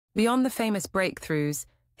Beyond the famous breakthroughs,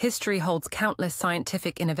 history holds countless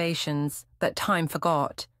scientific innovations that time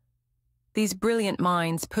forgot. These brilliant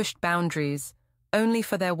minds pushed boundaries, only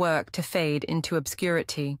for their work to fade into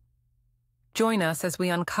obscurity. Join us as we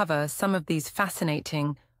uncover some of these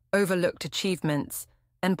fascinating, overlooked achievements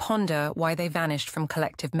and ponder why they vanished from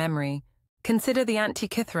collective memory. Consider the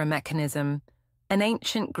Antikythera Mechanism, an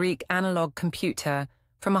ancient Greek analog computer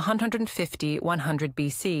from 150–100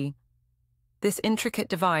 BC. This intricate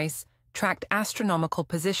device tracked astronomical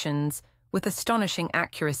positions with astonishing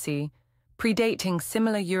accuracy, predating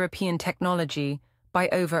similar European technology by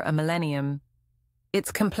over a millennium.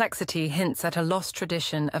 Its complexity hints at a lost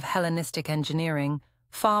tradition of Hellenistic engineering,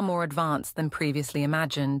 far more advanced than previously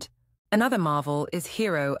imagined. Another marvel is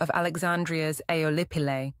Hero of Alexandria's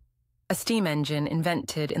Aeolipile, a steam engine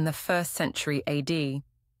invented in the 1st century AD.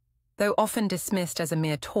 Though often dismissed as a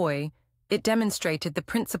mere toy, it demonstrated the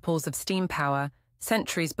principles of steam power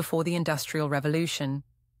centuries before the Industrial Revolution.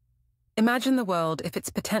 Imagine the world if its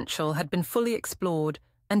potential had been fully explored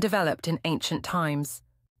and developed in ancient times.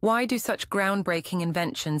 Why do such groundbreaking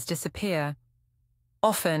inventions disappear?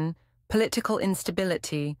 Often, political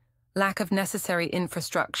instability, lack of necessary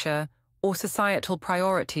infrastructure, or societal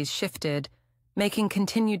priorities shifted, making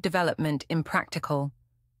continued development impractical.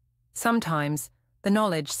 Sometimes, the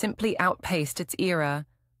knowledge simply outpaced its era,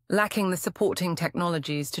 lacking the supporting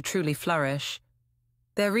technologies to truly flourish.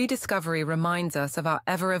 Their rediscovery reminds us of our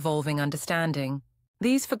ever-evolving understanding.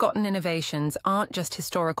 These forgotten innovations aren't just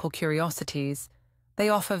historical curiosities, they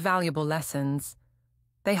offer valuable lessons.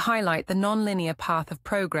 They highlight the non-linear path of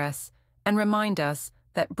progress and remind us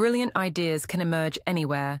that brilliant ideas can emerge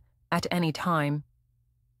anywhere, at any time.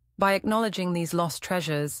 By acknowledging these lost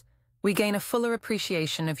treasures, we gain a fuller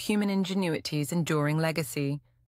appreciation of human ingenuity's enduring legacy.